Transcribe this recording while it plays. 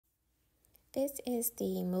This is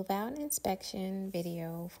the move out inspection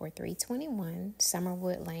video for 321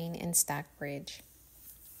 Summerwood Lane in Stockbridge.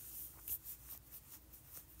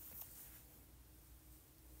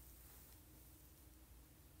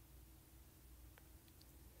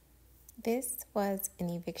 This was an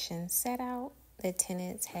eviction set out. The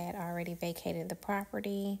tenants had already vacated the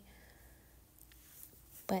property,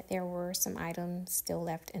 but there were some items still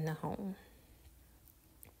left in the home.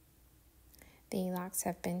 The locks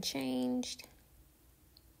have been changed.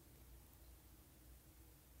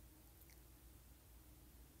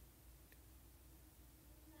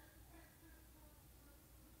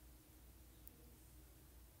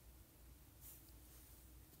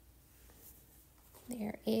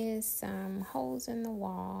 There is some holes in the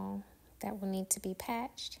wall that will need to be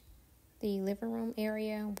patched. The living room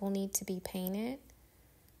area will need to be painted.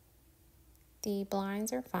 The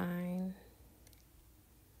blinds are fine.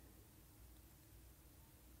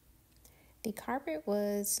 The carpet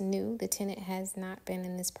was new. The tenant has not been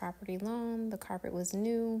in this property long. The carpet was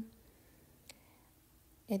new.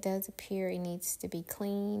 It does appear it needs to be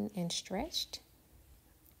cleaned and stretched.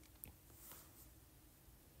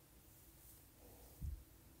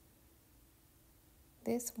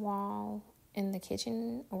 This wall in the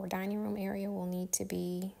kitchen or dining room area will need to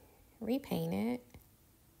be repainted.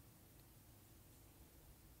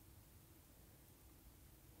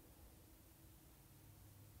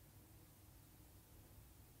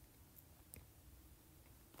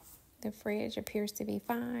 The fridge appears to be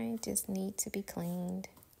fine, just need to be cleaned.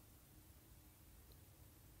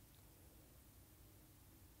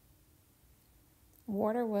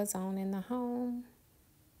 Water was on in the home.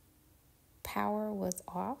 Power was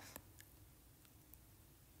off.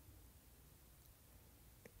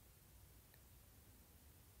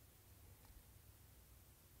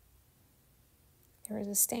 There is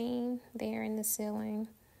a stain there in the ceiling.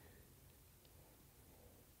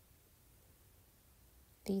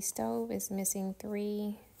 The stove is missing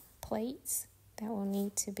 3 plates that will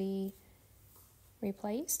need to be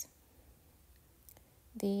replaced.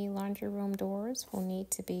 The laundry room doors will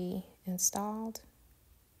need to be installed.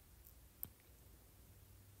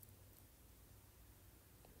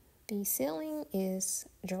 The ceiling is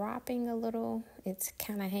dropping a little. It's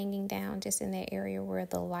kind of hanging down just in that area where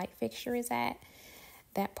the light fixture is at.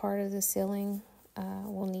 That part of the ceiling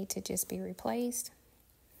will need to just be replaced.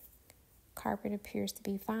 Carpet appears to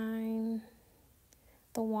be fine.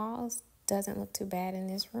 The walls doesn't look too bad in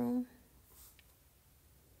this room.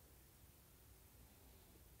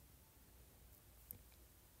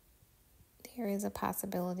 There is a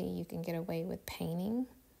possibility you can get away with painting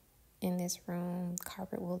in this room.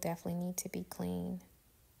 Carpet will definitely need to be cleaned.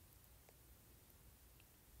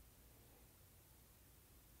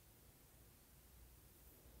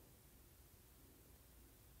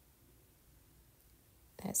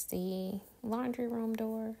 That's the laundry room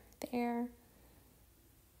door there.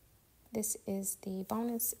 This is the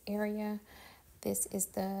bonus area. This is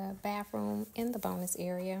the bathroom in the bonus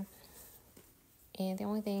area. And the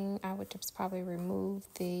only thing I would just probably remove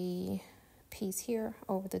the piece here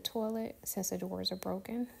over the toilet since the doors are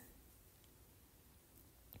broken.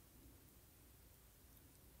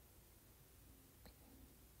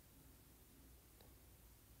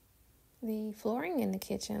 The flooring in the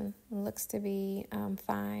kitchen looks to be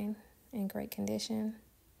fine, in great condition.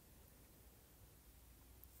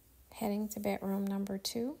 Heading to bedroom number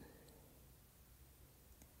 2.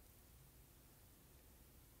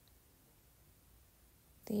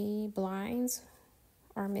 The blinds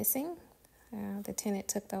are missing. The tenant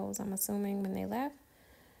took those, I'm assuming, when they left.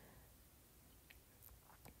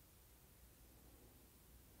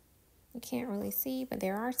 You can't really see, but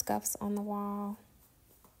there are scuffs on the wall.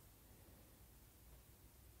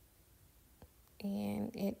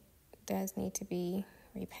 And it does need to be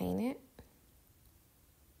repainted.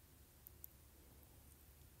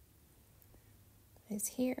 This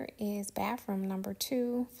here is bathroom number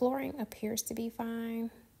 2. Flooring appears to be fine.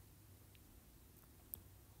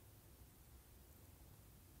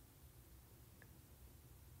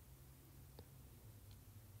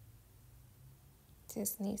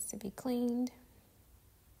 Just needs to be cleaned.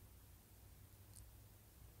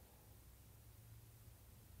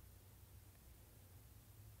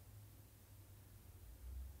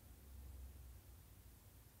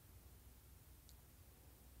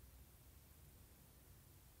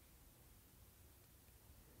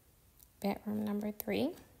 Bedroom number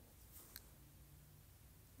 3.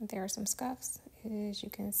 There are some scuffs, as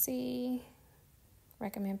you can see.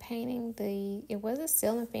 Recommend painting. It was a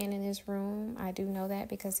ceiling fan in this room. I do know that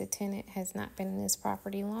because the tenant has not been in this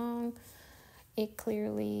property long.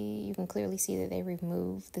 you can clearly see that they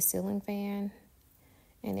removed the ceiling fan,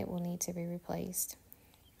 and it will need to be replaced.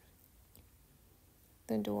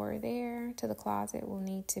 The door there to the closet will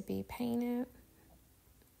need to be painted.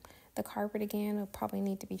 The carpet again will probably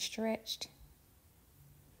need to be stretched.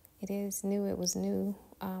 It is new. It was new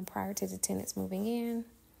prior to the tenants moving in.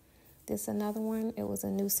 This is another one. It was a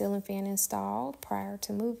new ceiling fan installed prior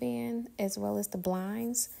to move-in, as well as the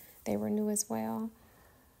blinds. They were new as well.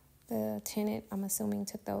 The tenant, I'm assuming,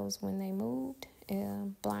 took those when they moved.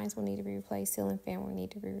 Blinds will need to be replaced. Ceiling fan will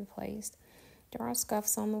need to be replaced. There are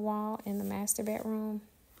scuffs on the wall in the master bedroom.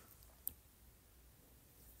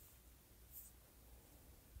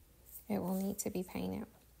 It will need to be painted.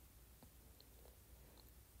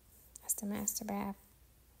 That's the master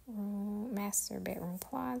bedroom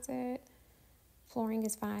closet. Flooring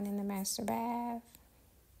is fine in the master bath.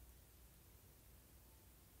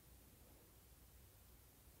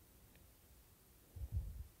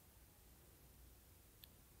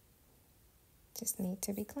 Just need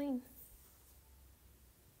to be clean.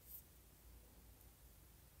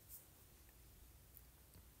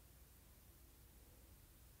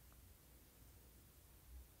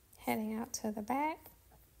 Heading out to the back.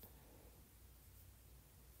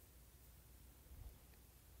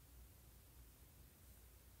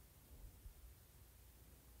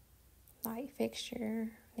 Light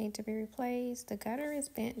fixture need to be replaced. The gutter is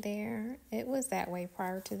bent there. It was that way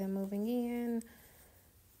prior to them moving in.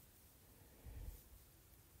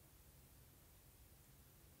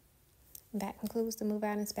 That concludes the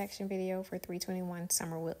move-out inspection video for 321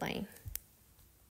 Summerwood Lane.